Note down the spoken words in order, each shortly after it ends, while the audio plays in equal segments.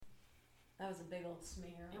was a big old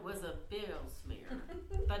smear. It was a big old smear,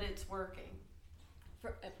 but it's working.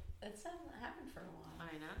 It's happened for a while.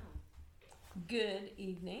 I know. Good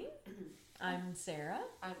evening. I'm Sarah.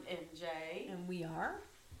 I'm MJ. And we are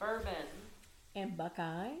Bourbon and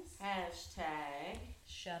Buckeyes. Hashtag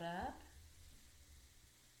Shut up.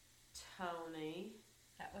 Tony.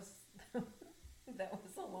 That was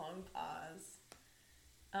a long pause.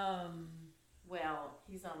 Well,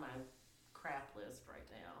 he's on my crap list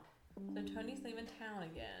right now. So Tony's leaving town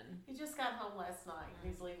again. He just got home last night.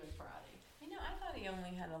 He's leaving Friday. You know, I thought he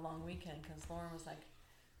only had a long weekend because Lauren was like,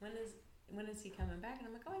 when is he coming back? And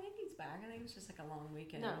I'm like, oh, I think he's back. I think it's just like a long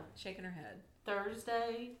weekend. No. Shaking her head.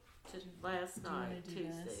 Thursday to last night, do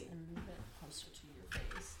Tuesday. This and move it closer to your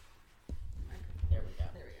face. There we go.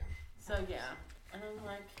 There we go. So yeah, and I'm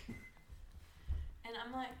like,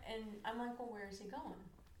 well, where is he going?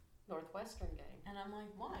 Northwestern game. And I'm like,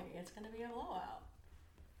 why? It's going to be a blowout.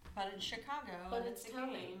 But it's Chicago. But and it's a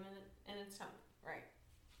Tony. game, and it's Tony. Right.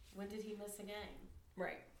 When did he miss a game?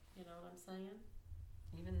 Right. You know what I'm saying?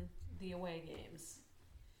 Even the away games.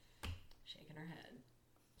 Shaking her head.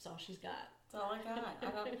 That's all she's got. That's all I got.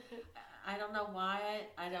 I don't know why.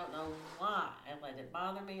 I don't know why I let it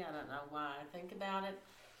bother me. I don't know why I think about it.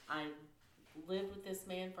 I lived with this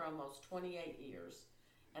man for almost 28 years,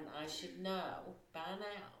 and I should know by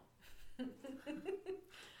now.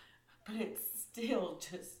 But it still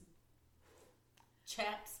just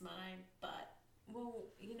chaps my butt. Well,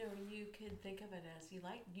 you know, you could think of it as you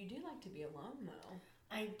do like to be alone, though.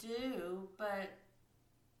 I do, but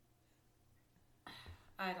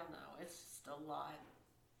I don't know. It's just a lot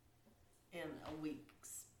in a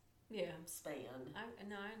week's span.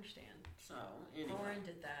 I understand. So, anyway. Lauren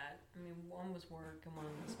did that. I mean, one was work and one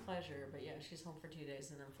was pleasure, but yeah, she's home for 2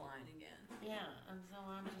 days and then flying again. Yeah, and so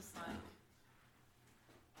I'm just like...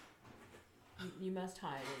 You must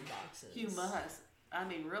hide in boxes. You must. I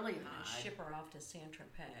mean, really hide. Ship her off to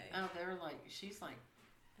Saint-Tropez. Oh, they're like, she's like...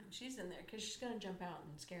 And she's in there because she's going to jump out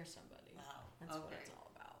and scare somebody. Oh, That's what it's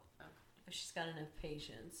all about. Okay. If she's got enough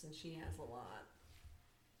patience, and she has a lot.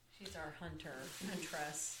 She's our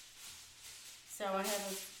huntress. So I have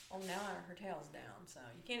a... Oh, now her tail's down, so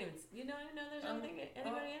you can't even... You don't even know there's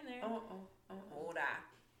anybody in there. Hold on.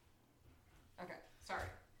 Okay, sorry.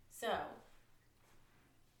 So...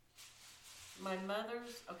 My mother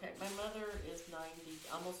is 90,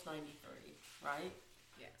 almost 93, right?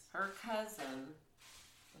 Yes. Her cousin,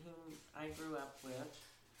 whom I grew up with,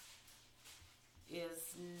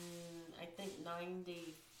 is, I think,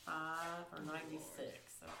 95 or 96,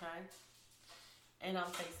 okay? And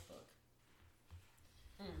on Facebook.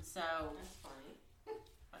 So, that's funny.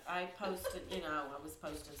 I posted, I was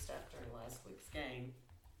posting stuff during last week's game.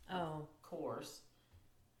 Oh. Of course.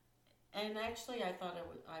 And actually, I thought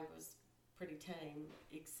I was pretty tame,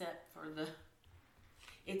 except for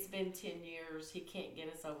it's been 10 years, he can't get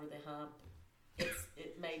us over the hump,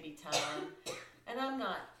 it may be time, and I'm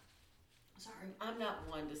not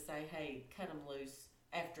one to say, hey, cut him loose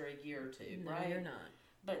after a year or two, no, right? You're not.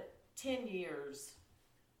 But 10 years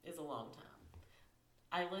is a long time.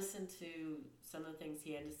 I listened to some of the things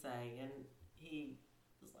he had to say, and he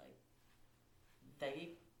was like,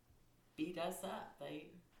 they beat us up, they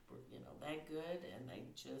were, that good, and they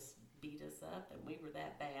just beat us up, and we were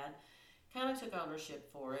that bad. Kind of took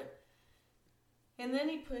ownership for it. And then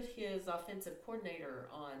he put his offensive coordinator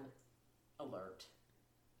on alert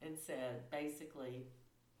and said, basically,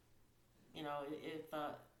 if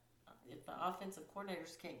the offensive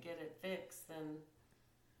coordinators can't get it fixed, then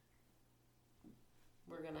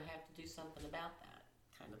we're going to have to do something about that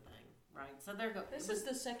kind of thing, right? So they're going. This is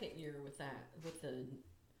the second year with the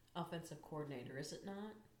offensive coordinator, is it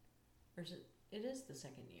not? Or is it? It is the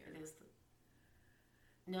second year. It is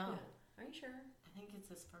No. Yeah. Are you sure? I think it's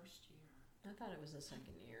his first year. I thought it was the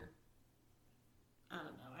second year. I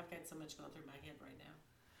don't know. I've got so much going through my head right now.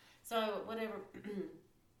 So, whatever.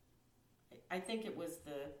 I think it was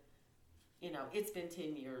it's been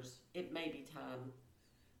 10 years. It may be time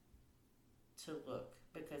to look,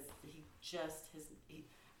 because he just has...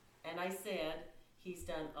 and I said he's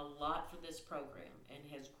done a lot for this program and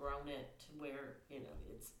has grown it to where,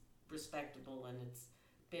 it's respectable and it's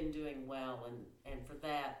been doing well, and for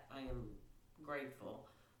that I am grateful,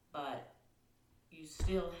 but you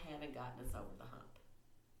still haven't gotten us over the hump.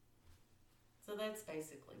 So that's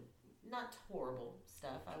basically not horrible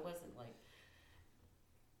stuff. I wasn't like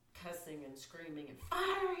cussing and screaming and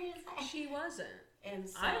fire his ass. She wasn't. And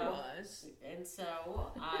so I was. And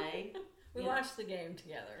so I we watched the game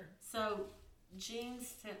together. So Jean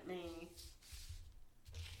sent me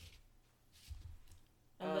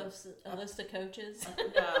a list of coaches?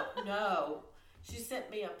 No. She sent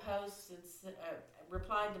me a post and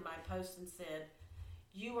replied to my post and said,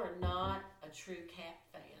 "You are not a true cat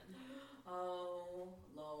fan." Oh,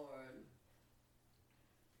 Lord.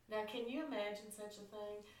 Now, can you imagine such a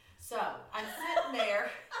thing? So, I'm sitting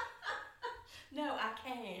there. No, I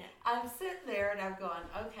can't. I'm sitting there and I'm going,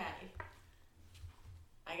 okay.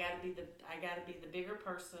 I gotta be the bigger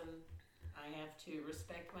person. I have to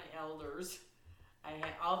respect my elders. I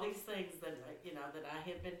have all these things that that I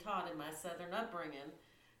have been taught in my Southern upbringing,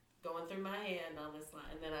 going through my head on this line.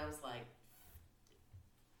 And then I was like,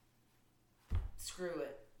 screw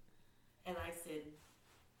it. And I said,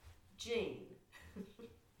 Jean,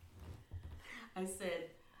 I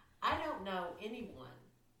said, I don't know anyone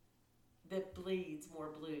that bleeds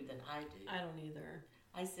more blue than I do. I don't either.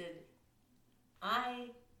 I said,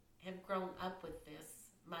 I have grown up with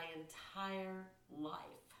this my entire life.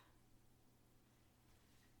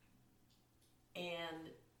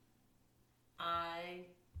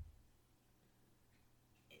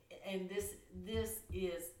 And this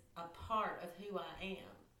is a part of who I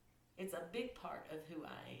am. It's a big part of who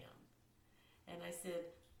I am. And I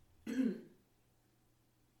said,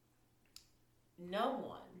 no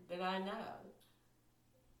one that I know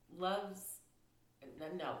loves,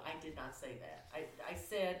 no, I did not say that. I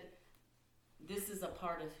said, this is a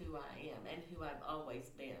part of who I am and who I've always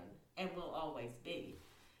been and will always be.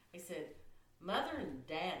 I said, Mother and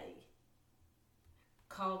Daddy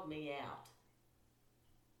called me out,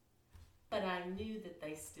 but I knew that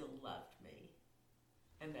they still loved me.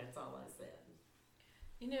 And that's all I said.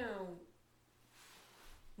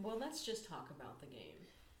 Well, let's just talk about the game.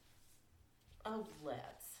 Oh,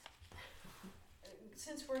 let's.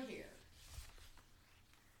 Since we're here.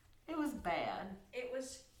 It was bad. It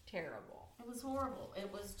was terrible. It was horrible.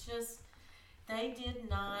 It was just, they did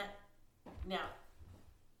not, now,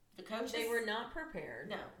 the coaches. They were not prepared.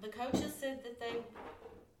 No, the coaches said that they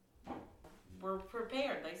were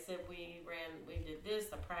prepared. They said we did this,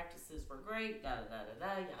 the practices were great,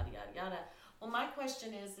 da-da-da-da-da, yada, yada, yada. Well, my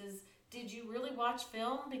question is did you really watch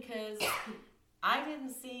film? Because I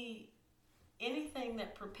didn't see anything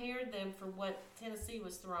that prepared them for what Tennessee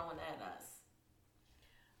was throwing at us.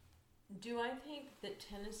 Do I think that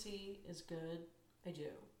Tennessee is good? I do.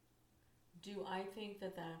 Do I think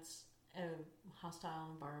that that's a hostile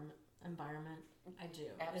environment? I do.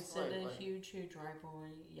 Absolutely. Is it a huge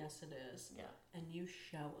rivalry? Yes, it is. Yeah. And you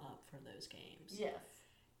show up for those games. Yes.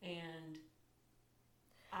 And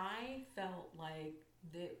I felt like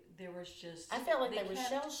there was just... I felt like they were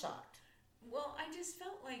shell-shocked. Well, I just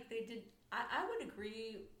felt like they did... I would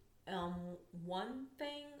agree one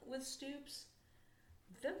thing with Stoops.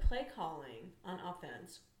 The play calling on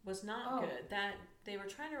offense was not good. That they were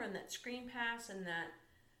trying to run that screen pass and that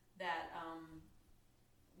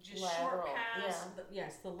just lateral, short pass. Yeah.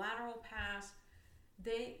 The lateral pass.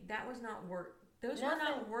 That was not work. Those were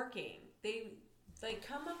not working. They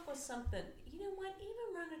come up with something. You know what?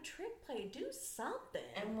 Even run a trick play. Do something.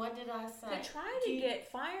 And what did I say? To try to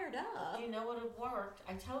get fired up. Do you know what would have worked?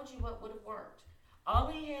 I told you what would have worked. All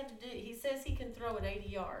he had to do. He says he can throw it 80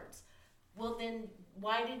 yards. Well, then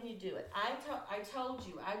why didn't you do it? I told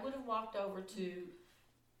you I would have walked over to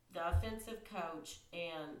the offensive coach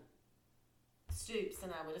and Stoops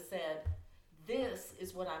and I would have said, this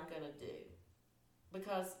is what I'm going to do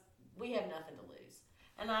because we have nothing to lose.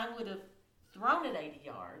 And I would have thrown it 80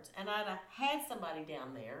 yards and I'd have had somebody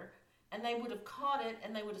down there and they would have caught it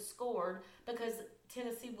and they would have scored because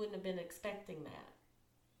Tennessee wouldn't have been expecting that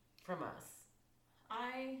from us.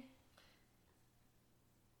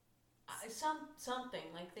 Something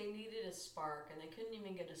like they needed a spark and they couldn't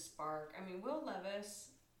even get a spark. I mean, Will Levis,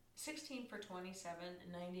 16 for 27,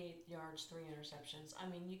 98 yards, 3 interceptions. I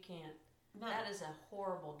mean, you can't. No. That is a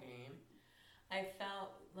horrible game. I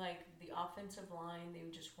felt like the offensive line, they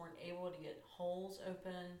just weren't able to get holes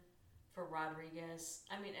open for Rodriguez.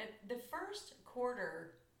 I mean, at the first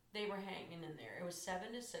quarter, they were hanging in there. It was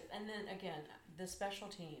 7-6, and then again, the special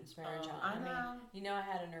teams, Marijon. I know. I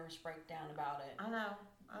had a nervous breakdown about it. I know.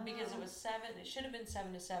 Because it was 7. It should have been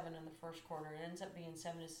 7-7 in the first quarter. It ends up being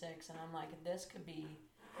 7-6, and I'm like, this could be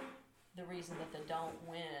the reason that they don't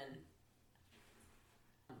win.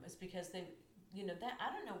 It's because they, that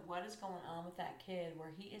I don't know what is going on with that kid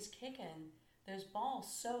where he is kicking those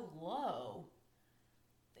balls so low.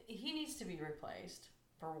 He needs to be replaced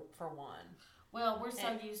for one. Well, we're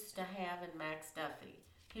so used to having Max Duffy,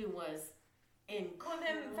 who was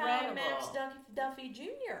incredible. Well, then found Max Duffy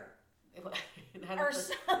Jr. or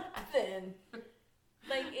something.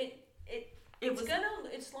 Like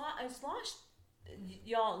it's lost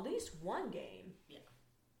y'all at least one game. Yeah.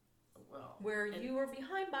 Well, where you were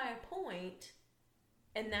behind by a point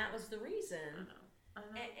And that was the reason. I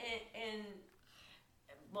know. And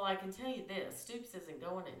well, I can tell you this: Stoops isn't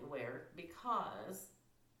going anywhere because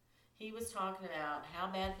he was talking about how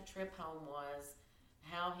bad the trip home was,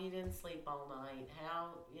 how he didn't sleep all night, how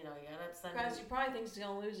he got up Sunday. Because he probably thinks he's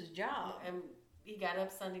gonna lose his job. And he got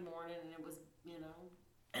up Sunday morning, and it was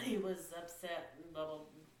and he was upset and blah blah,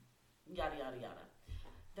 yada yada yada.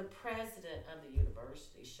 The president of the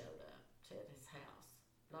university showed up to his house,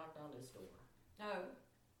 knocked on his door. Oh,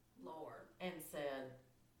 Lord. And said,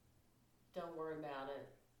 "Don't worry about it.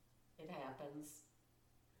 It happens.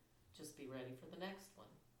 Just be ready for the next one."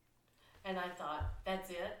 And I thought, that's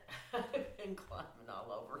it. I've been climbing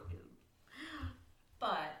all over him.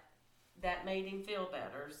 But that made him feel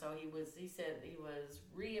better. So he said he was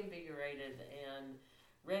reinvigorated and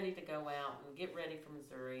ready to go out and get ready for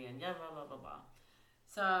Missouri and blah, blah, blah, blah.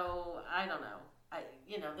 So, I don't know.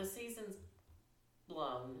 The season's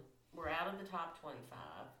blown. We're out of the top 25.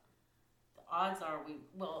 The odds are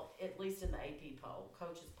at least in the AP poll,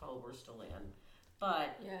 coaches poll, we're still in.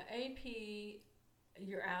 But yeah, AP,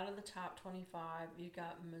 you're out of the top 25. You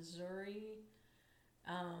got Missouri,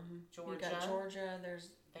 Georgia, you got Georgia. There's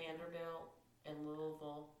Vanderbilt and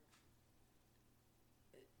Louisville.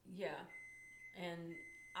 Yeah, and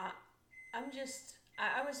I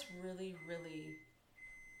was really, really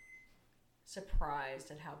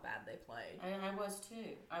surprised at how bad they played. I was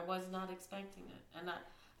too. I was not expecting it, and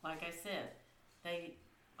like I said, they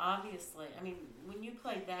obviously. I mean, when you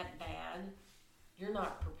play that bad, you're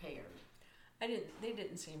not prepared. They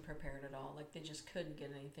didn't seem prepared at all. Like they just couldn't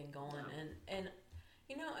get anything going. No. And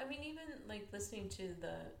even like listening to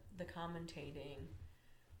the commentating,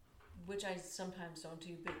 which I sometimes don't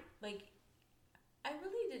do, but like I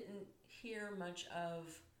really didn't hear much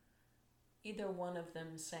of either one of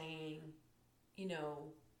them saying,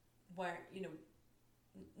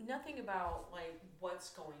 nothing about like what's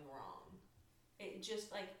going wrong. It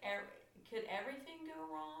just like could everything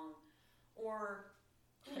go wrong, or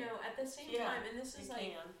at the same time, and this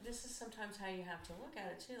is sometimes how you have to look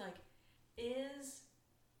at it too. Like, is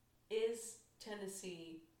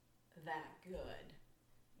Tennessee that good?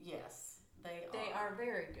 Yes, they are. They are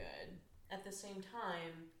very good. At the same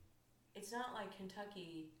time, it's not like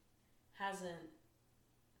Kentucky hasn't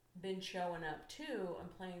been showing up too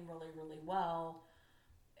and playing really, really well.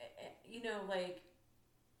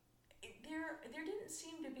 There didn't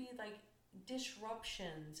seem to be like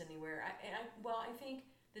disruptions anywhere. I think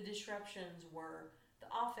the disruptions were the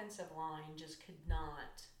offensive line just could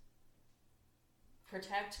not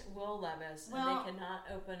protect Will Levis, and they could not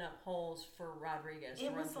open up holes for Rodriguez to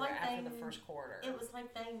run through after the first quarter. It was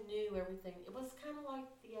like they knew everything. It was kind of like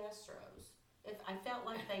the Astros. I felt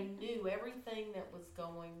like they knew everything that was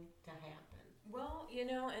going to happen. Well, and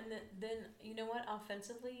then you know what?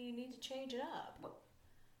 Offensively, you need to change it up. Well,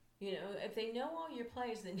 if they know all your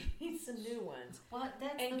plays, then you need some new ones. Well,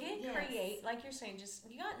 create, like you're saying. Just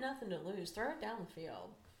you got nothing to lose. Throw it down the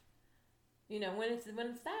field. When it's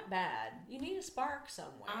that bad, you need a spark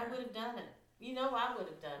somewhere. I would have done it. I would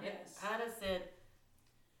have done it. I'd have said,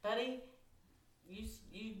 "Buddy, you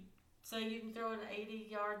say you can throw an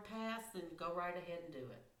 80-yard pass, then go right ahead and do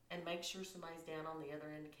it, and make sure somebody's down on the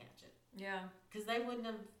other end to catch it." Yeah, because they wouldn't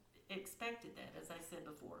have expected that, as I said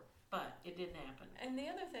before. But it didn't happen. And the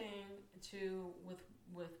other thing too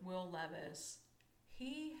with Will Levis,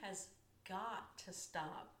 he has got to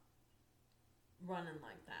stop running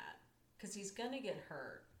like that because he's gonna get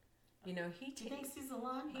hurt. He thinks he's a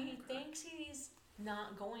linebacker. He thinks he's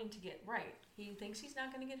not going to get right. He thinks he's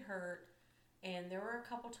not going to get hurt. And there were a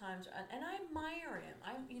couple times, and I admire him.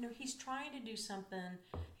 He's trying to do something.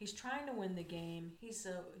 He's trying to win the game. He's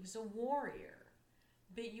a warrior.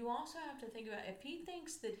 But you also have to think about if he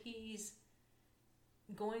thinks that he's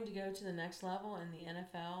going to go to the next level in the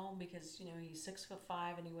NFL because he's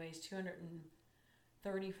 6'5" and he weighs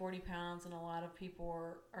 40 pounds, and a lot of people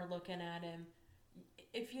are looking at him.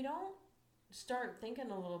 If you don't start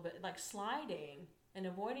thinking a little bit like sliding and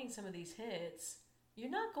avoiding some of these hits, you're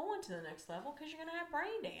not going to the next level because you're going to have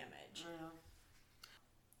brain damage. Yeah.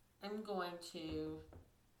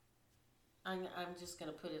 I'm just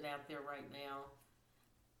going to put it out there right now.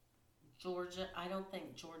 Georgia, I don't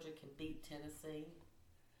think Georgia can beat Tennessee.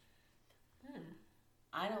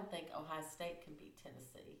 I don't think Ohio State can beat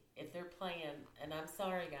Tennessee. If they're playing, and I'm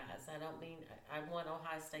sorry guys, I don't mean, I want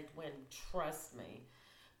Ohio State to win, trust me.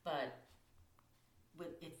 But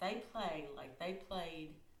if they play like they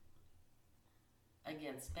played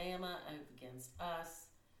against Bama, against us,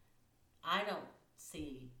 I don't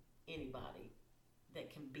see anybody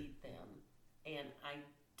that can beat them. And I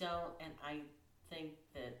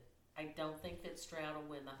don't think that Stroud will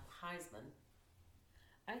win the Heisman.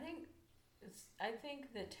 I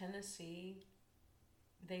think that Tennessee,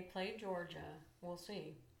 they play Georgia. We'll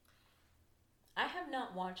see. I have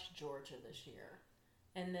not watched Georgia this year,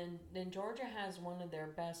 and then Georgia has one of their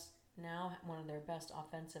best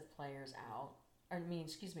offensive players out. Or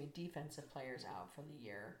defensive players out for the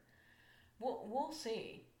year. We'll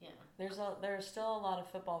see. Yeah. There's still a lot of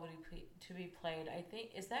football to be played. I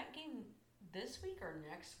think, is that game this week or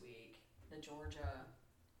next week? Georgia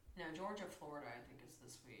Florida I think is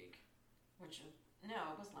this week. It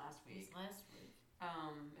was last week. It was last week.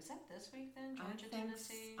 Is that this week then? Georgia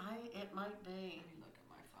Tennessee. It might be. Let me look at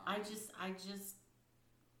my phone. I just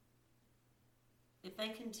if they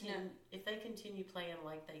continue playing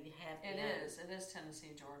like they have been. It is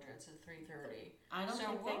Tennessee Georgia. It's at 3:30.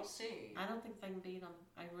 We'll see. I don't think they can beat them.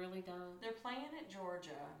 I really don't. They're playing at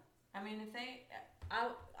Georgia. I mean,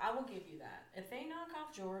 I will give you that. If they knock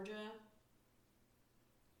off Georgia,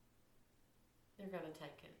 they're going to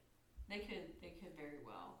take it. They could very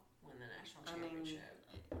well win the national championship.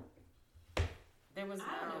 There was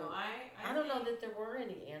I don't know that there were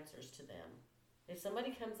any answers to them. If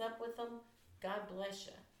somebody comes up with them, God bless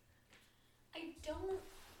you. I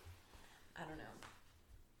don't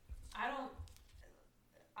know.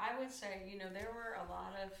 I would say, there were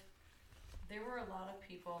a lot of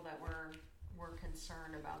people that were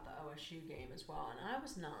concerned about the OSU game as well, and I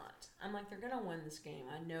was not. I'm like, they're going to win this game.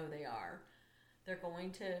 I know they are. They're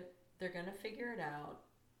going to figure it out,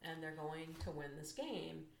 and they're going to win this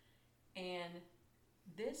game. And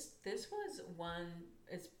this was won,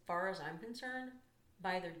 as far as I'm concerned,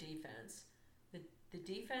 by their defense. The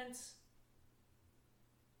defense,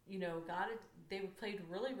 got it. They played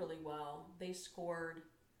really, really well. They scored.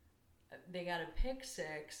 They got a pick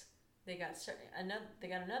six. They got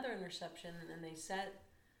another interception, and they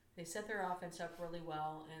set their offense up really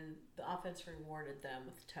well, and the offense rewarded them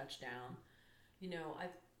with a touchdown.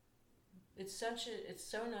 It's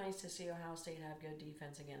so nice to see Ohio State have good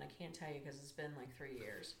defense again. I can't tell you because it's been like 3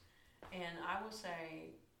 years, and I will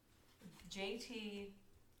say, JT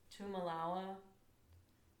Tuimoloau,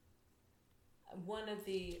 one of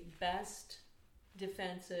the best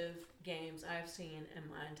defensive games I've seen in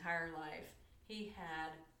my entire life. He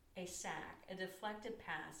had a sack, a deflected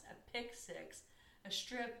pass, a pick six, a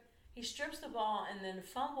strip. He strips the ball and then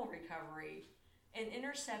fumble recovery, an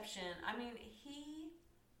interception. I mean,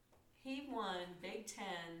 he won Big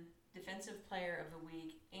Ten Defensive Player of the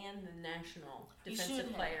Week and the National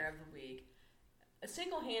Defensive Player of the Week.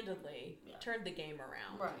 Single-handedly turned the game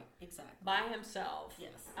around. Right, exactly. By himself.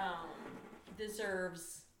 Yes.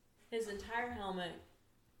 Deserves his entire helmet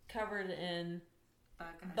covered in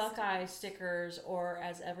Buckeye stickers, or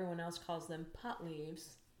as everyone else calls them, putt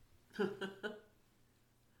leaves.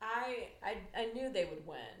 I knew they would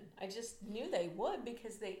win. I just knew they would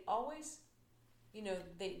because they always,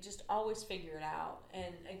 they just always figure it out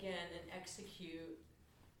and execute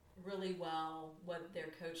really well what their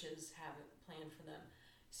coaches have planned for them.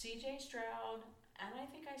 CJ Stroud, and I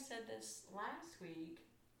think I said this last week,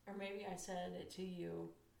 or maybe I said it to you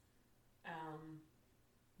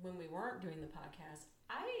when we weren't doing the podcast.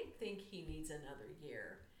 I think he needs another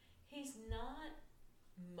year. He's not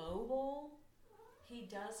mobile. He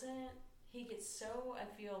gets so, I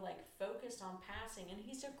feel like, focused on passing, and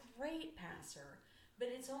he's a great passer, but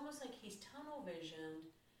it's almost like he's tunnel visioned,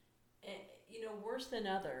 worse than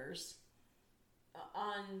others,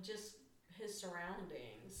 on just his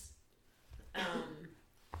surroundings.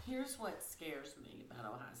 Here's what scares me about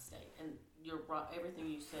Ohio State, and everything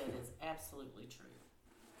you said is absolutely true.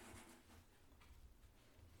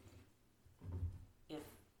 If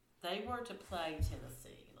they were to play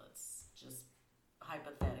Tennessee, let's just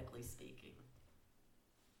hypothetically speaking,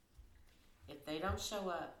 if they don't show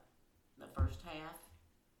up the first half,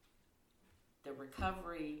 the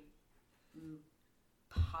recovery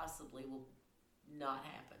possibly will not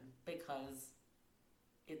happen because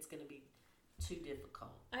it's going to be too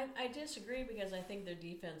difficult. I disagree because I think their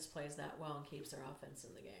defense plays that well and keeps their offense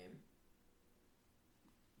in the game.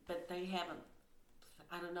 But they haven't.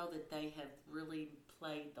 I don't know that they have really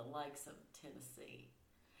played the likes of Tennessee.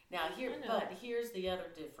 Now here's the other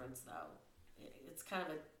difference, though. It's kind of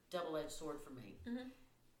a double-edged sword for me. Mm-hmm.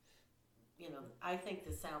 I think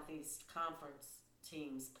the Southeast Conference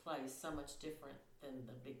teams play so much different than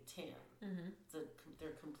the Big Ten. Mm-hmm.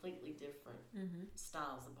 They're completely different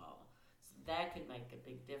styles of ball. So that could make a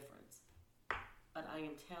big difference. But I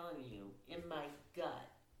am telling you, in my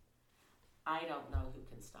gut, I don't know who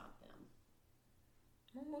can stop them.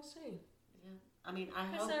 Well, we'll see. Yeah, I mean, I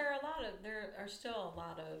hope. Because there are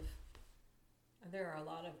a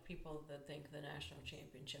lot of people that think the national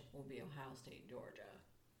championship will be Ohio State, Georgia.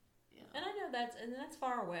 Yeah. And I know that's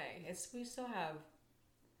far away. We still have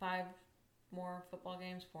 4 more football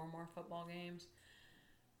games.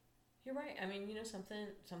 You're right. I mean,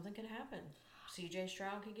 something could happen. C.J.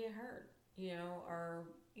 Stroud could get hurt. Or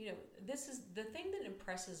this is the thing that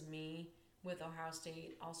impresses me with Ohio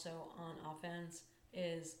State also on offense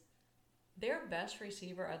is their best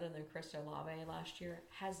receiver other than Chris Olave last year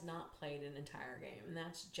has not played an entire game, and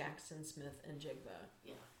that's Jackson Smith and Jigba.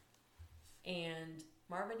 Yeah. And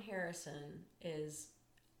Marvin Harrison is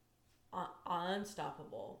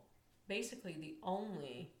unstoppable. Basically the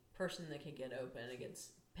only person that could get open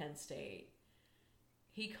against Penn State.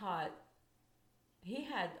 He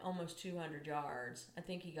had almost 200 yards. I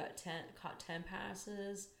think he caught 10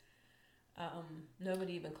 passes.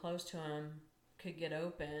 Nobody even close to him could get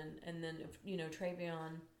open. And then,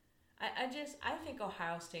 Travion. I think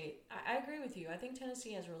Ohio State, I agree with you. I think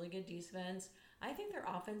Tennessee has really good defense. I think their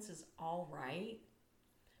offense is all right.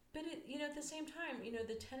 But, at the same time,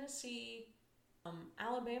 the Tennessee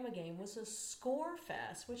Alabama game was a score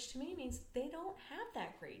fest, which to me means they don't have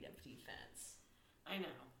that great of defense. I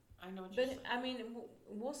know what you're saying. But, I mean,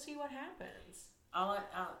 we'll see what happens. All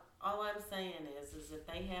I'm saying is if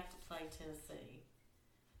they have to play Tennessee,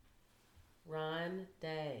 Ryan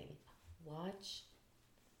Day, watch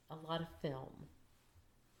a lot of film,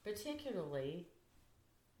 particularly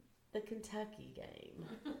the Kentucky game.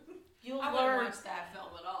 I wouldn't watch that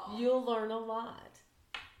film at all. You'll learn a lot.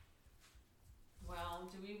 Well,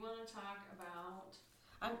 do we want to talk about?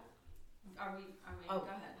 Go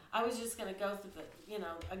ahead. I was just going to go through the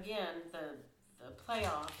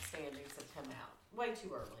playoff standings have come out way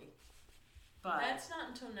too early. But that's not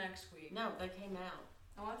until next week. No, they came out.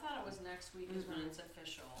 Oh, I thought it was next week is when it's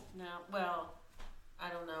official. No, well, I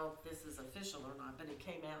don't know if this is official or not, but it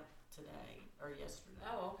came out today or yesterday.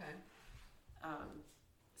 Oh, okay.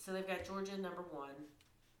 So they've got Georgia number 1,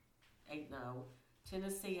 8-0.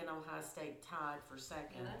 Tennessee and Ohio State tied for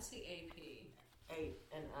second. Yeah, that's the AP. 8-0.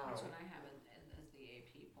 That's what I have as the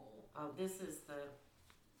AP poll. Oh, this is the.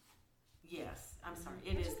 Yes, I'm sorry.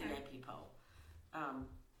 It is the AP poll.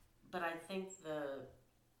 But I think the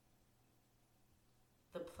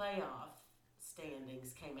playoff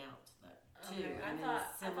standings came out too. Okay, and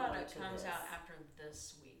I thought it comes out after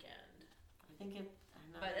this weekend. I think it.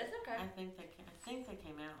 But it's okay. I think they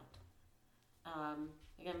came out.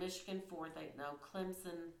 We got Michigan 4th, 8-0.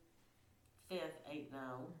 Clemson 5th, 8-0.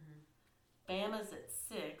 Bama's at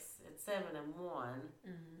 6 at 7-1.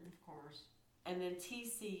 Of course. And then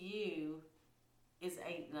TCU is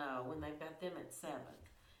 8-0 when they've got them at 7th.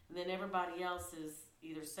 And then everybody else is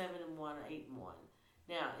either 7-1 or 8-1.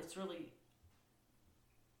 Now, it's really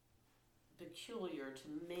peculiar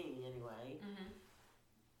to me anyway.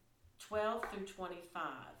 12 through 25.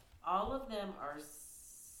 All of them are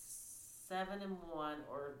 7-1,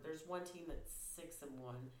 or there's one team that's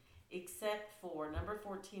 6-1, except for number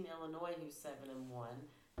 14 Illinois, who's 7-1,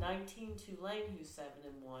 19 Tulane, who's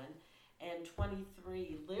 7-1, and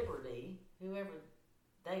 23 Liberty, whoever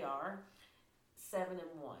they are, 7-1.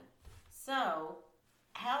 So,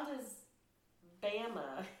 how does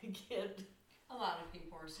Bama get a lot of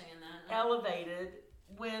people are saying that elevated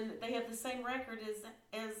when they have the same record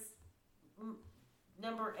as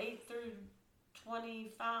number 8 through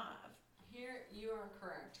 25? Here, you are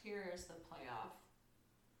correct. Here is the playoff.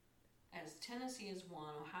 As Tennessee is 1,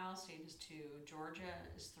 Ohio State is 2, Georgia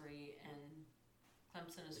is 3, and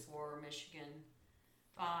Clemson is 4, Michigan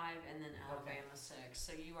 5, and then Alabama 6.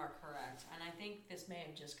 So you are correct. And I think this may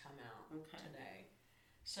have just come out today.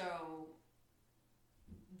 So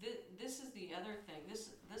this is the other thing. This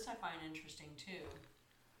I find interesting too.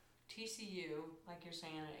 TCU, like you're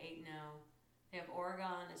saying, at 8-0. They have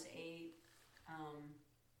Oregon as 8.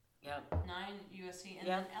 9 USC, and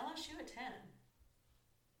then LSU at 10.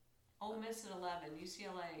 Ole Miss at 11.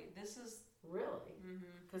 UCLA. This is really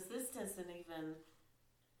because this doesn't even.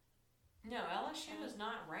 No, LSU is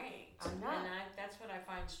not ranked. I'm not. And that's what I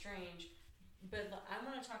find strange. But I'm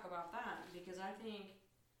going to talk about that because I think,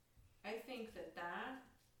 and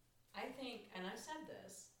I said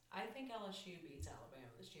this, I think LSU beats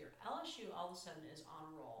Alabama this year. LSU all of a sudden is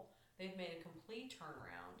on a roll. They've made a complete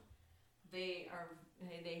turnaround. They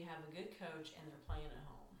have a good coach and they're playing at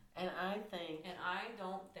home. And I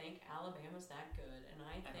don't think Alabama's that good. And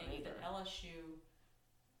I think that LSU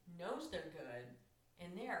knows they're good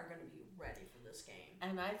and they are going to be ready for this game.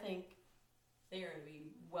 And I think they are going to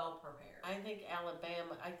be well prepared. I think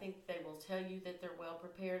Alabama, they will tell you that they're well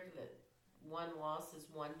prepared, that one loss is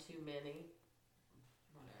one too many.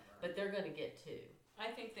 Whatever. But they're going to get 2. I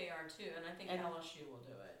think they are too, and I think LSU will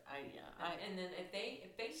do it. And then if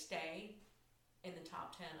they stay in the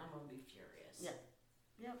top 10, I'm going to be furious. Yeah.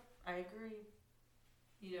 Yep, I agree.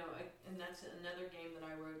 And that's another game that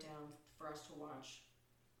I wrote down for us to watch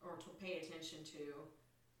or to pay attention to.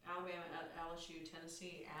 Alabama at LSU,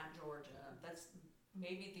 Tennessee at Georgia. That's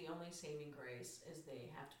maybe the only saving grace is they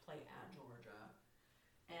have to play at Georgia.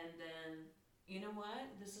 And then, you know what?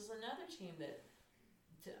 This is another team that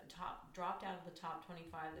dropped out of the top 25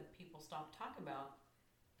 that people stopped talking about.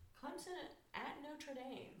 Clemson at Notre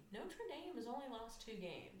Dame. Notre Dame has only lost 2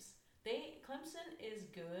 games. Clemson is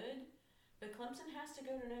good, but Clemson has to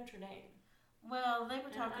go to Notre Dame. Well, they were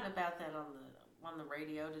talking about that on the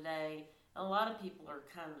radio today. A lot of people are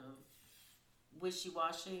kind of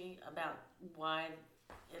wishy-washy about why,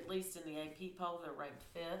 at least in the AP poll, they're ranked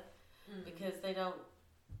 5th because they don't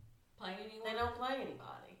play anyone. They don't play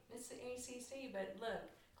anybody. It's the ACC, but look,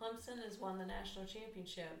 Clemson has won the national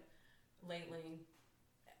championship lately,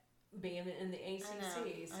 being in the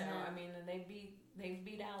ACC. I mean, they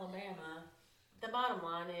beat Alabama. The bottom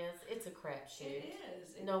line is, it's a crapshoot. It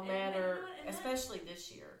is. No matter, especially this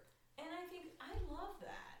year. And I love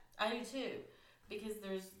that. I do too, because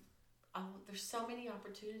there's so many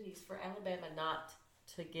opportunities for Alabama not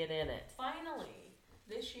to get in it. Finally,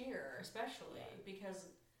 this year especially, because.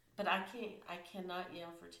 But I cannot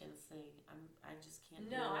yell for Tennessee. I just can't.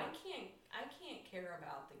 No, I can't care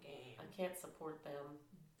about the game. I can't support them.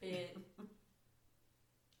 But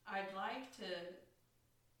I'd like to.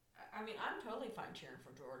 I mean, I'm totally fine cheering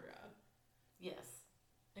for Georgia. Yes.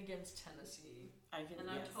 Against Tennessee. I'm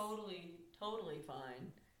totally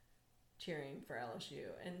fine cheering for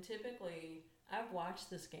LSU. And typically, I've watched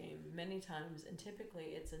this game many times, and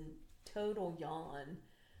typically it's a total yawn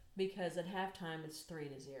because at halftime it's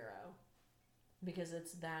 3-0 because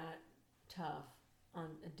it's that tough on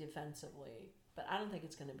defensively. But I don't think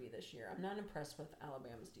it's going to be this year. I'm not impressed with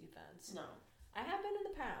Alabama's defense. No. I have been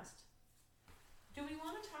in the past. Do we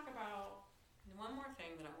want to talk about one more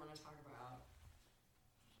thing that I want to talk about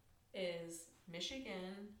is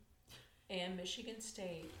Michigan and Michigan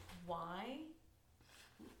State. Why?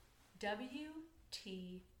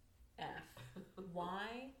 WTF.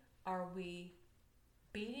 Why are we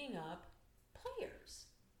beating up players?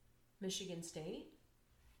 Michigan State.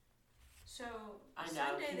 So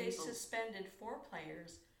Sunday they suspended 4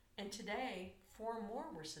 players, and today 4 more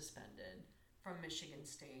were suspended from Michigan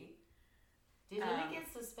State. Did any get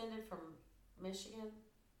suspended from Michigan?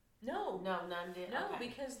 No, none did. No, okay.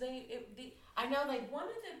 Because I know they.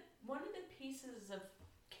 One of the pieces of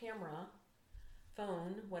camera,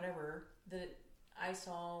 phone, whatever that I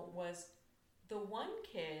saw was the one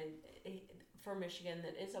kid for Michigan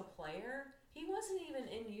that is a player. He wasn't even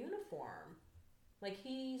in uniform. Like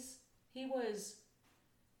he was,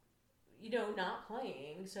 not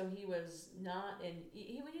playing, so he was not in.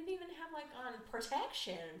 He didn't even have on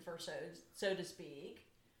protection for so to speak.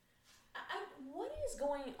 What is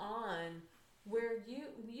going on where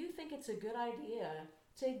you think it's a good idea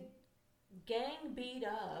to gang beat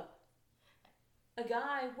up a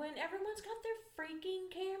guy when everyone's got their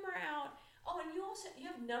freaking camera out? Oh, and you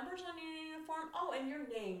have numbers on your uniform. Oh, and your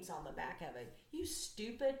name's on the back of it. You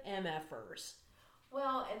stupid MFers.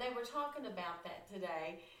 Well, and they were talking about that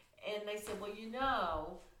today, and they said,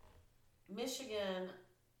 well, Michigan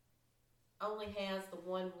only has the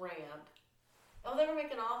one ramp. Oh, they were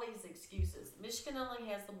making all these excuses. Michigan only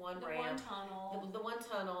has the one ramp. One tunnel. The one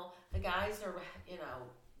tunnel. The guys are,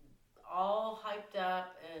 all hyped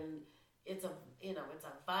up, and it's a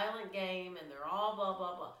violent game, and they're all blah,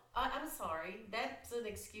 blah, blah. I'm sorry. That's an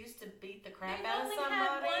excuse to beat the crap out of somebody. They've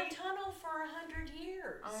only had one tunnel for 100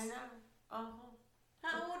 years. I know. Uh-huh.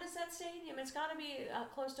 How old is that stadium? It's got to be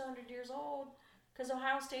close to 100 years old, because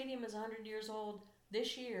Ohio Stadium is 100 years old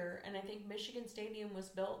this year, and I think Michigan Stadium was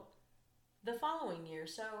built the following year.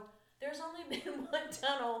 So there's only been one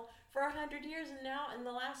tunnel for 100 years, and now in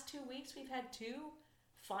the last 2 weeks we've had 2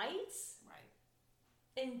 fights. Right.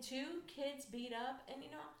 And 2 kids beat up, and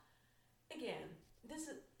again, this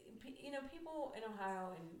is people in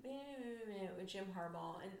Ohio and with Jim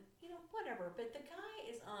Harbaugh and whatever, but the guy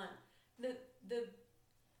is on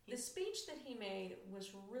the speech that he made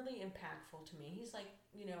was really impactful to me. He's like,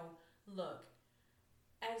 look,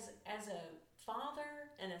 as a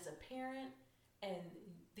father and as a parent, and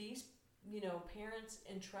these parents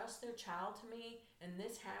entrust their child to me, and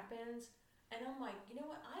this happens, and I'm like,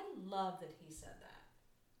 what? I love that he said that,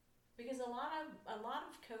 because a lot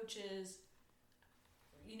of coaches,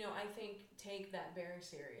 I think take that very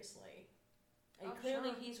seriously. And clearly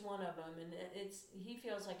sure. He's one of them, and he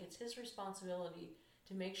feels like it's his responsibility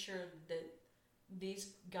to make sure that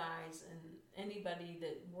these guys and anybody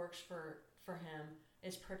that works for him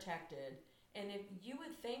is protected. And if you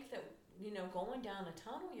would think that going down a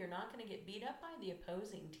tunnel, you're not going to get beat up by the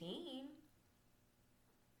opposing team.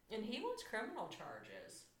 And he wants criminal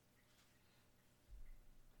charges.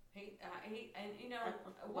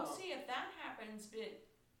 We'll see if that happens, but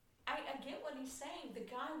I get what he's saying. The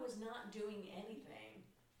guy was not doing anything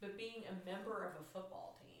but being a member of a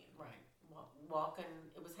football team. Right. Walking,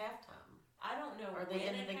 it was halftime. I don't know or when the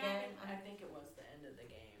end it of the happened. game. I think it was the end of the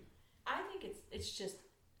game. I think it's just,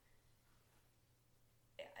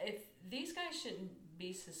 if these guys shouldn't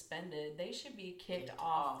be suspended, they should be kicked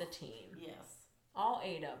off the team. Yes. All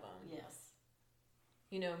 8 of them. Yes.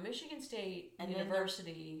 Michigan State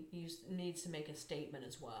University needs to make a statement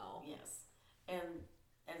as well. Yes. And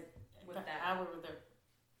with that, I were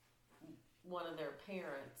one of their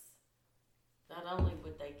parents. Not only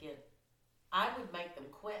would they I would make them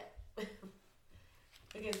quit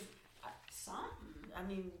because something. I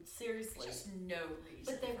mean, seriously, just no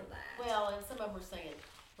reason for that. Well, and some of them were saying,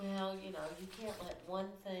 well, you can't let one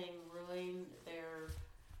thing ruin their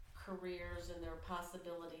careers and their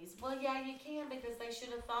possibilities. Well, yeah, you can, because they should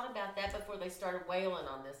have thought about that before they started wailing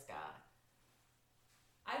on this guy.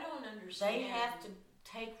 I don't understand. They have to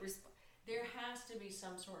take There has to be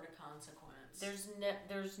some sort of consequence. There's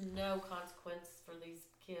no consequence for these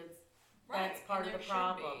kids. Right. That's part of the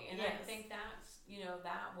problem. And yes. I think that's,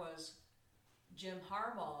 that was Jim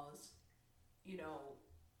Harbaugh's,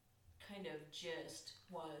 kind of gist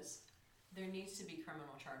was there needs to be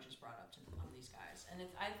criminal charges brought up on these guys. And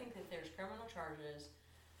I think that there's criminal charges,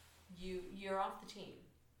 you're off the team.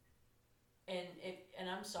 And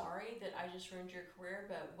I'm sorry that I just ruined your career,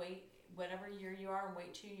 but wait whatever year you are and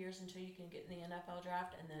wait 2 years until you can get in the NFL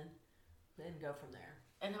draft, and then go from there.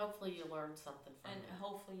 And hopefully you learned something from it. And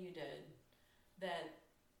hopefully you did. That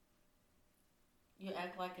you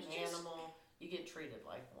act like an animal, you get treated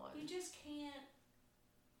like one. You just can't.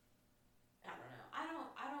 I don't know.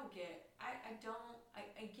 I don't get.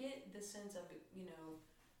 I get the sense of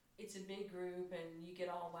it's a big group and you get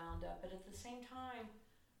all wound up, but at the same time,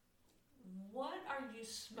 what are you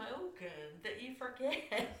smoking that you forget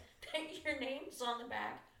that your name's on the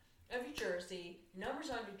back of your jersey, number's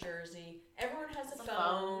on your jersey, everyone has a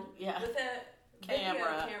phone with a video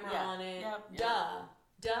camera on it. Yep. Duh.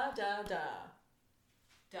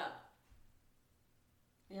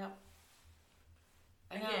 Yep.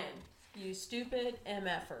 Again, you stupid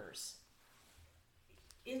MFers.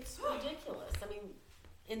 It's ridiculous. I mean,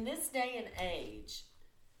 in this day and age,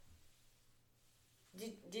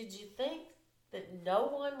 did you think that no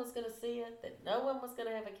one was going to see it? That no one was going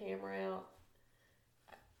to have a camera out?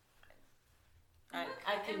 I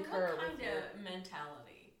concur with you. What kind of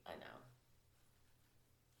mentality? I know.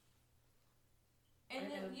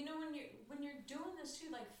 And then when you're doing this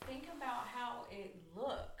too, like, think about how it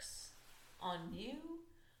looks on you,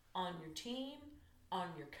 on your team,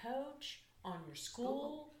 on your coach, on your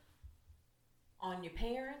school, on your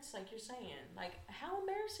parents, like you're saying. Like, how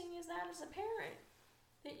embarrassing is that as a parent?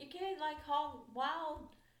 That your kid, like, all wild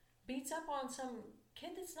beats up on some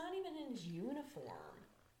kid that's not even in his uniform.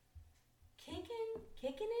 Kicking him?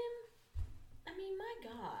 I mean, my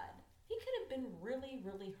God. He could have been really,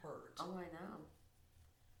 really hurt. Oh, I know.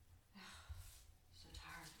 So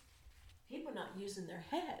tired. People not using their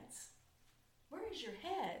heads. Where is your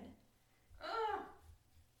head?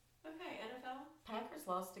 Okay, NFL. Packers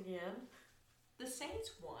lost again. The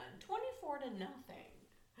Saints won 24-0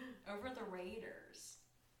 over the Raiders.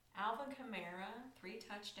 Alvin Kamara, 3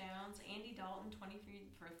 touchdowns. Andy Dalton, 23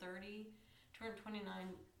 for 30,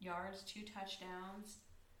 229 yards, 2 touchdowns.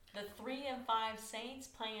 The 3-5 Saints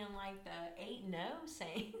playing like the 8-0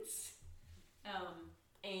 Saints.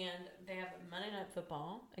 And they have Monday Night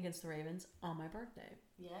Football against the Ravens on my birthday.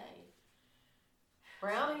 Yay.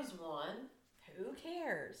 Brownies won. Who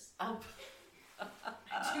cares? I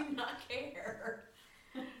do not care.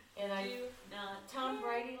 And Tom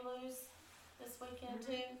Brady lose this weekend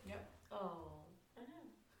too? Yep. Oh. I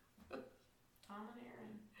know. Tom and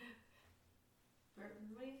Aaron.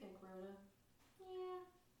 What do you think, Rhoda? Yeah.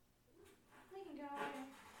 We can go.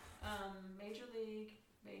 Major League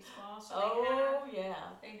Baseball. So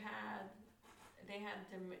they had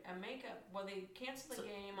to make up. Well, they canceled the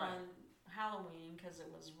game on Halloween because it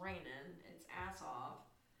was raining its ass off.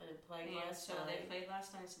 And it played last night. So they played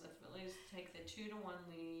last night. So the Phillies take the 2-1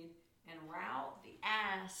 lead and rout the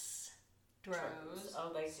Astros.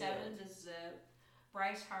 Oh, they 7-0. did.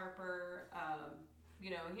 Bryce Harper, he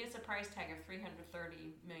has a price tag of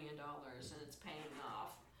 $330 million, and it's paying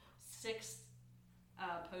off. 6th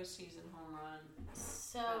postseason home run.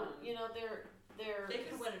 So they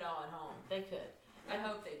could win it all at home. They could. I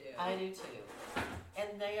hope they do. I do too.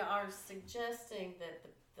 And they are suggesting that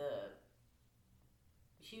the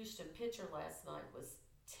Houston pitcher last night was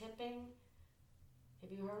tipping.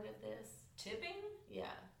 Have you heard of this? Tipping?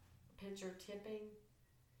 Yeah, pitcher tipping.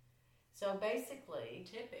 So basically,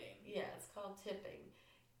 Tipping. Yeah, it's called tipping.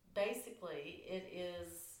 Basically, it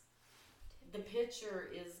is the pitcher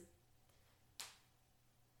is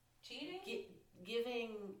cheating,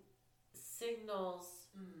 giving signals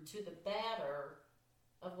to the batter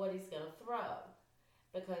of what he's going to throw,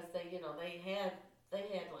 because they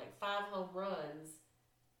had like 5 home runs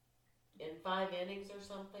in 5 innings or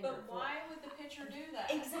something. But why would the pitcher do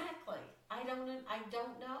that? Exactly. I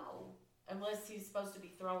don't know, unless he's supposed to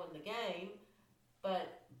be throwing the game.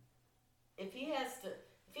 But if he has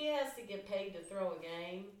to get paid to throw a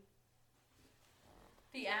game.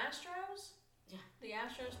 The Astros? Yeah. The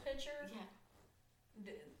Astros pitcher?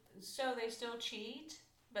 Yeah. So they still cheat,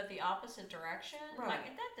 but the opposite direction? Right. Like,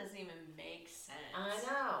 that doesn't even make sense. I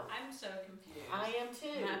know. I'm so confused. I am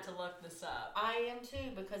too. I have to look this up. I am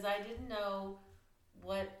too, because I didn't know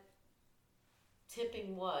what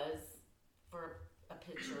tipping was for a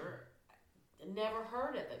pitcher. Never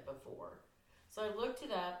heard of it before. So I looked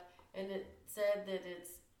it up, and it said that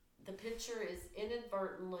the pitcher is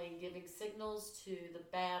inadvertently giving signals to the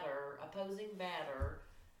opposing batter,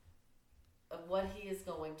 of what he is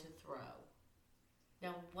going to throw.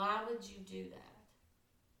 Now, why would you do that?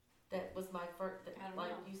 That was my first,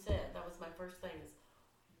 like you said, that was my first thing is,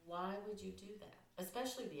 why would you do that?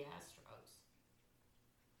 Especially the Astros.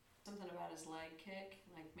 Something about his leg kick,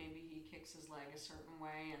 like maybe he kicks his leg a certain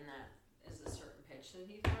way and that is a certain pitch that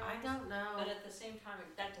he throws. I don't know. But at the same time,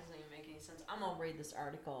 that doesn't even make any sense. I'm going to read this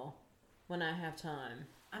article when I have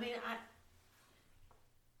time. I mean,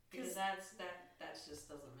 because that just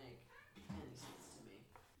doesn't make any sense to me.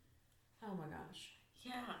 Oh my gosh.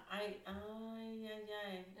 Yeah,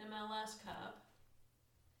 MLS Cup.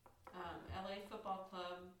 LA Football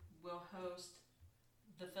Club will host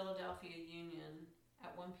the Philadelphia Union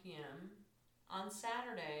at 1 p.m. on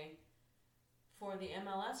Saturday for the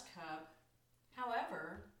MLS Cup.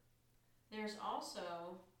 However, there's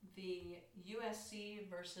also the USC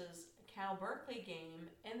versus Cal Berkeley game,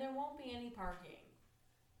 and there won't be any parking.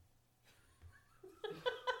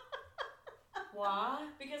 Why?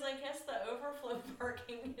 Because I guess the overflow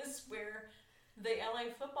parking is where the LA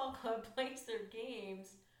Football Club plays their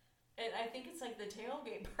games, and I think it's like the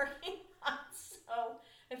tailgate parking lot. So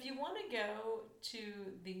if you want to go to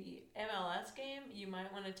the MLS game, you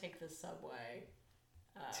might want to take the subway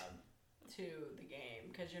to the game,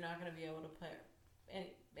 because you're not going to be able to put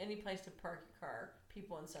any place to park your car.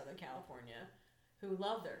 People in Southern California who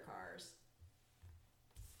love their cars.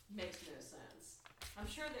 Makes no sense. I'm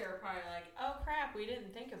sure they were probably like, oh crap, we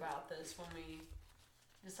didn't think about this when we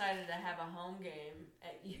decided to have a home game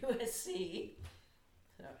at USC.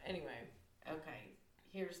 So anyway. Okay,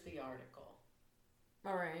 here's the article.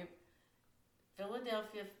 All right.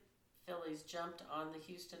 Philadelphia Phillies jumped on the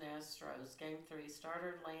Houston Astros Game 3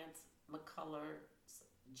 starter Lance McCullers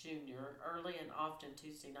Jr. early and often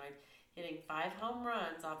Tuesday night, hitting 5 home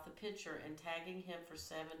runs off the pitcher and tagging him for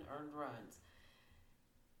 7 earned runs.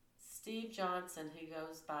 Steve Johnson, who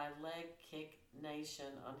goes by Leg Kick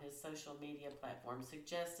Nation on his social media platform,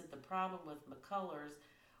 suggested the problem with McCullers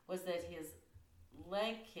was that his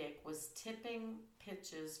leg kick was tipping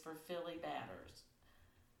pitches for Philly batters.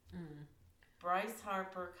 Bryce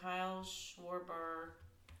Harper, Kyle Schwarber,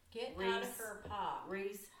 Get out of her pop.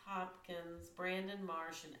 Reese Hopkins, Brandon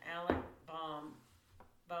Marsh, and Alec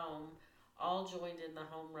Bohm all joined in the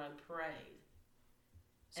home run parade.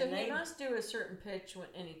 So he must do a certain pitch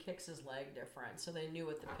and he kicks his leg different, so they knew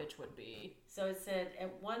what the pitch would be. So it said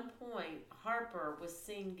at one point Harper was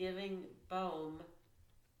seen giving Bohm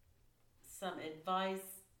some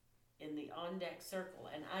advice in the on-deck circle,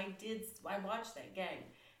 and I watched that game,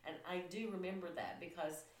 and I do remember that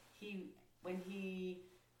because when he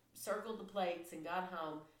circled the plates and got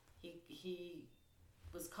home, he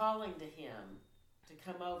was calling to him to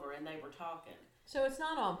come over, and they were talking. So it's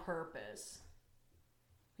not on purpose.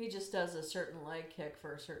 He just does a certain leg kick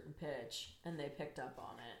for a certain pitch, and they picked up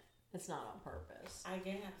on it. It's not on purpose. I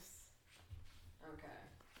guess. Okay.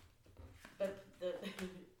 But the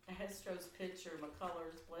Astros pitcher,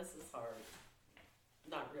 McCullers, bless his heart,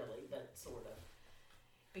 not really, but sort of,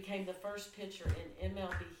 became the first pitcher in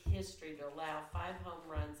MLB history to allow 5 home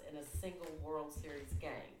runs in a single World Series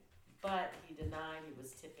game. But he denied he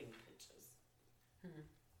was tipping pitches.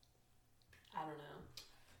 I don't know.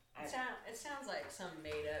 It sounds like some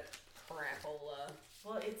made-up crapola.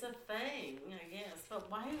 Well, it's a thing, I guess. But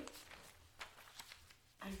why?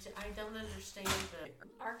 I don't understand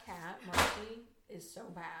Our cat, Marcy, is so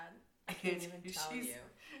bad I can't even tell you.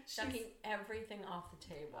 Chucking everything off the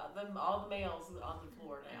table. All the mail's on the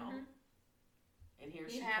floor now. Mm-hmm. And here you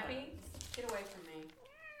she happy? comes. Get away from me.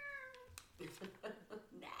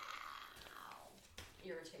 No.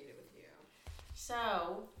 Irritated with you.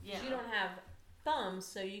 So, yeah. You don't have thumbs,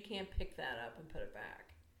 so you can't pick that up and put it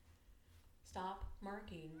back. Stop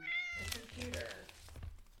marking the computer.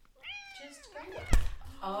 Just go.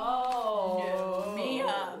 Oh. No,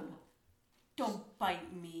 Mia. Don't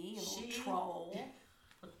bite me, you little troll.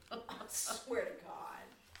 I swear to God.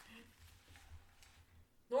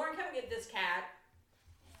 Lauren, come get this cat.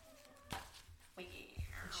 And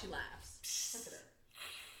she laughs. Look at her.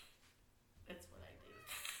 That's what I do.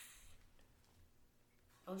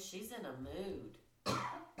 Oh, she's in a mood.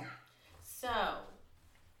 So.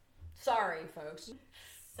 Sorry, folks.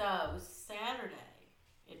 So, Saturday,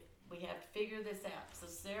 we have to figure this out. So,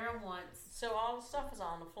 Sarah wants... So, all the stuff is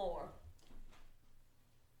on the floor.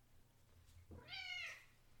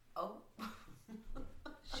 Oh.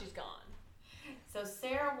 She's gone. So,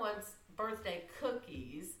 Sarah wants birthday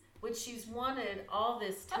cookies, which she's wanted all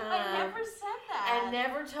this time. I never said that. And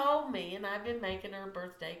never told me, and I've been making her a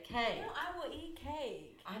birthday cake. No, I will eat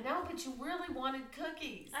cake. I know, but you really wanted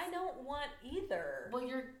cookies. I don't want either. Well,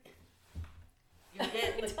 you're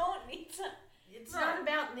getting... I don't need to... It's not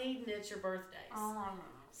about needing it. It's your birthdays. Oh,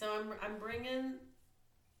 So I'm bringing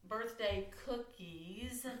birthday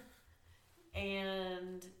cookies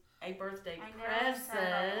and a birthday present. I never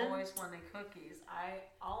said I always wanted cookies.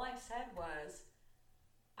 All I said was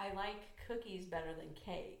I like cookies better than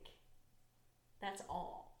cake. That's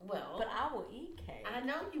all. Well, but I will eat cake. I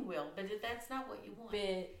know you will, but if that's not what you want.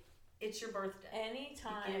 But it's your birthday.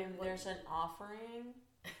 Anytime there's an offering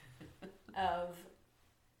of,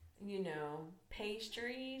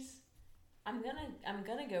 pastries, I'm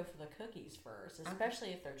gonna go for the cookies first, especially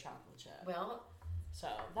if they're chocolate chip. Well, so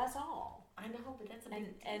that's all. I know, but that's a big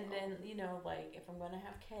deal. And then if I'm gonna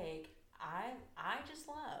have cake, I just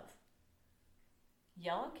love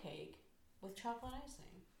yellow cake with chocolate icing.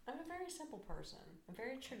 I'm a very simple person. I'm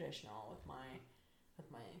very traditional with my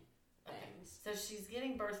things. So she's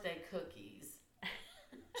getting birthday cookies,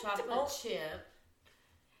 chocolate chip.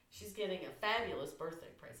 She's getting a fabulous birthday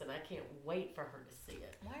present. I can't wait for her to see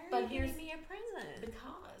it. Why are you giving me a present?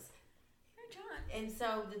 Because. You're John. And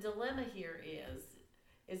so the dilemma here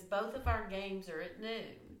is both of our games are at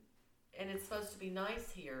noon, and it's supposed to be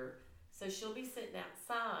nice here. So she'll be sitting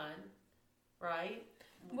outside, right?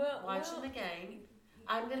 Watching the game.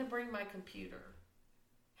 I'm going to bring my computer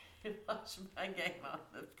and watch my game on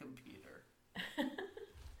the computer.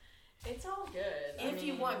 It's all good. If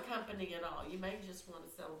you want company at all, you may just want to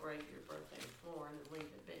celebrate your birthday with Lauren and leave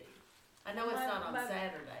it be. I know it's not on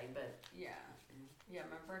Saturday, but... Yeah,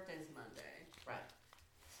 my birthday's Monday. Right.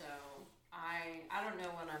 So, I don't know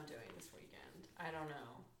what I'm doing this weekend. I don't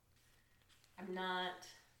know. I'm not,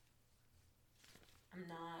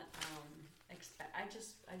 I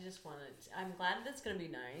just want to, I'm glad that it's going to be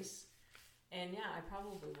nice. And yeah, I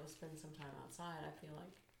probably will spend some time outside. I feel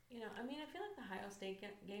like, I feel like the Ohio State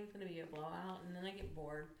game's going to be a blowout, and then I get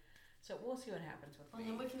bored. So we'll see what happens with me. Well,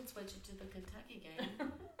 then we can switch it to the Kentucky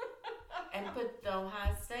game and put the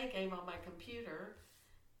Ohio State game on my computer.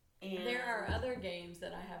 And there are other games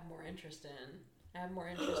that I have more interest in. I have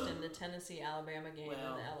more interest in the Tennessee-Alabama game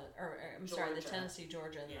and the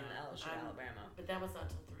Tennessee-Georgia and the LSU-Alabama. But that was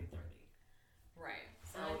not till 3:30. Right.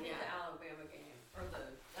 So I think the Alabama game or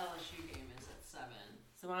the LSU game is at 7.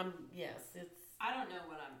 So it's. I don't know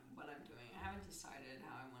what I'm doing. I haven't decided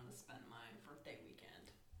how I want to spend my birthday weekend.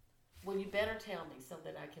 Well, you better tell me so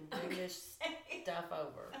that I can bring this stuff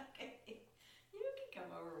over. Okay. You can come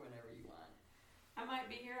over whenever you want. I might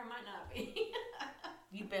be here. I might not be.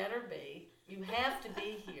 You better be. You have to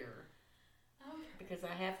be here. Okay. Because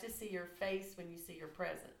I have to see your face when you see your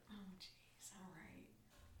present. Oh, jeez. All right.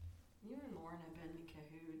 You and Lauren have been in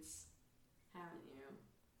cahoots, haven't you?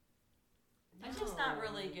 No. I'm just not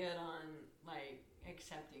really good on,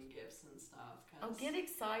 accepting gifts and stuff. Get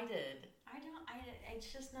excited.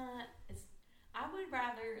 It's just not, I would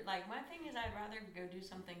rather, my thing is I'd rather go do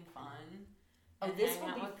something fun. This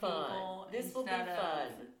will be fun. This will be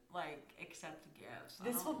fun. Accept the gifts.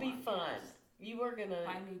 This will be fun. Gifts. You are gonna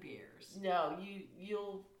buy me beers. No,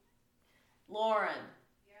 you'll. Lauren.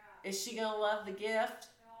 Yeah. Is she gonna love the gift?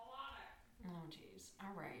 She'll love it. Oh, jeez.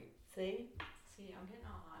 All right. See, I'm getting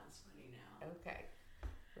all hot and sweaty now. Okay.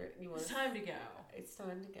 It's time to go. It's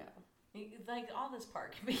time to go. All this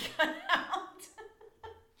part can be cut out.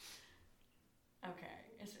 Okay.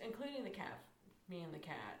 It's including the cat. Me and the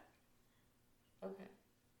cat. Okay.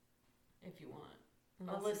 If you want.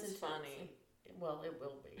 Unless it's funny. Well, it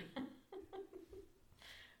will be.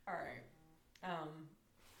 All right.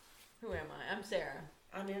 I'm Sarah.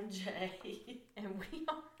 I'm MJ. And we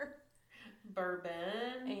are Bourbon.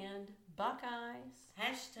 And Buckeyes.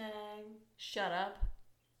 Hashtag. Shut up.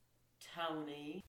 Tony.